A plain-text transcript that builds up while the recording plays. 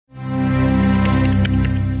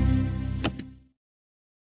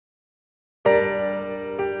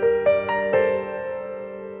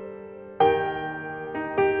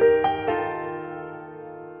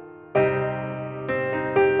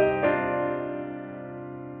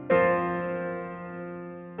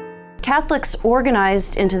Catholics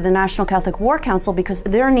organized into the National Catholic War Council because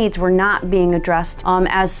their needs were not being addressed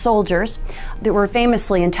as soldiers. There were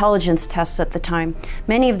famously intelligence tests at the time.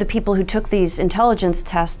 Many of the people who took these intelligence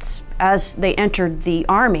tests as they entered the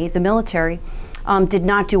army, the military, did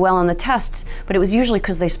not do well on the test, but it was usually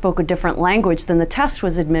because they spoke a different language than the test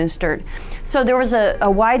was administered. So there was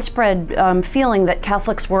a widespread feeling that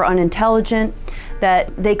Catholics were unintelligent,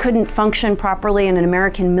 that they couldn't function properly in an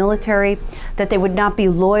American military, that they would not be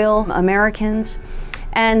loyal Americans.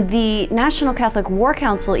 And the National Catholic War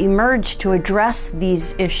Council emerged to address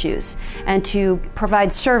these issues and to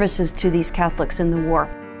provide services to these Catholics in the war.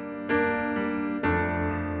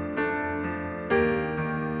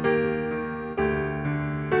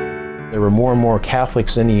 There were more and more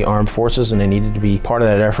Catholics in the armed forces, and they needed to be part of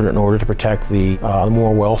that effort in order to protect the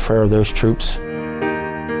moral welfare of those troops.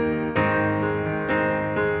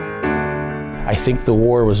 I think the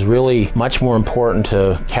war was really much more important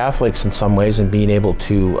to Catholics in some ways in being able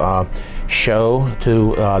to show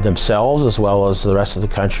to themselves as well as the rest of the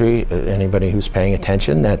country, anybody who's paying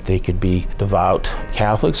attention, that they could be devout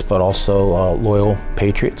Catholics but also loyal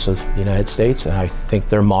patriots of the United States. And I think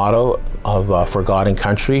their motto of for God and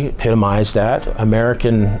country epitomized that.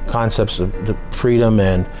 American concepts of the freedom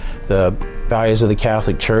and the values of the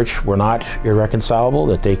Catholic Church were not irreconcilable,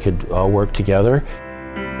 that they could work together.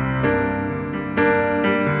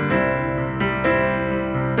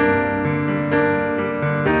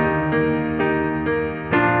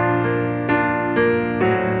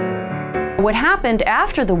 What happened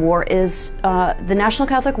after the war is the National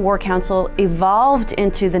Catholic War Council evolved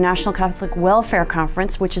into the National Catholic Welfare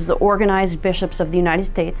Conference, which is the organized bishops of the United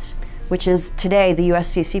States, which is today the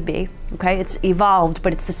USCCB. Okay, it's evolved,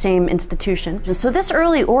 but it's the same institution. And so this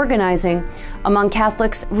early organizing among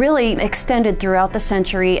Catholics really extended throughout the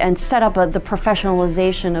century and set up the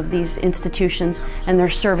professionalization of these institutions and their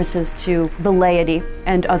services to the laity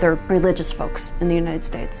and other religious folks in the United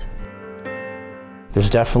States. There's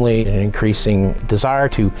definitely an increasing desire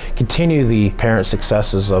to continue the apparent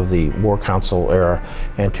successes of the War Council era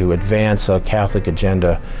and to advance a Catholic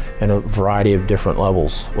agenda in a variety of different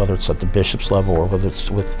levels, whether it's at the bishop's level or whether it's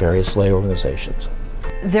with various lay organizations.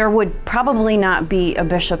 There would probably not be a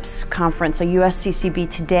bishops' conference, a USCCB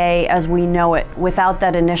today as we know it, without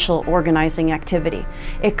that initial organizing activity.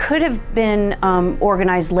 It could have been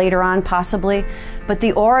organized later on, possibly, but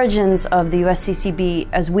the origins of the USCCB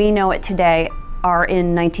as we know it today are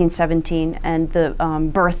in 1917 and the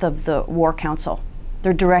birth of the War Council.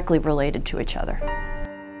 They're directly related to each other.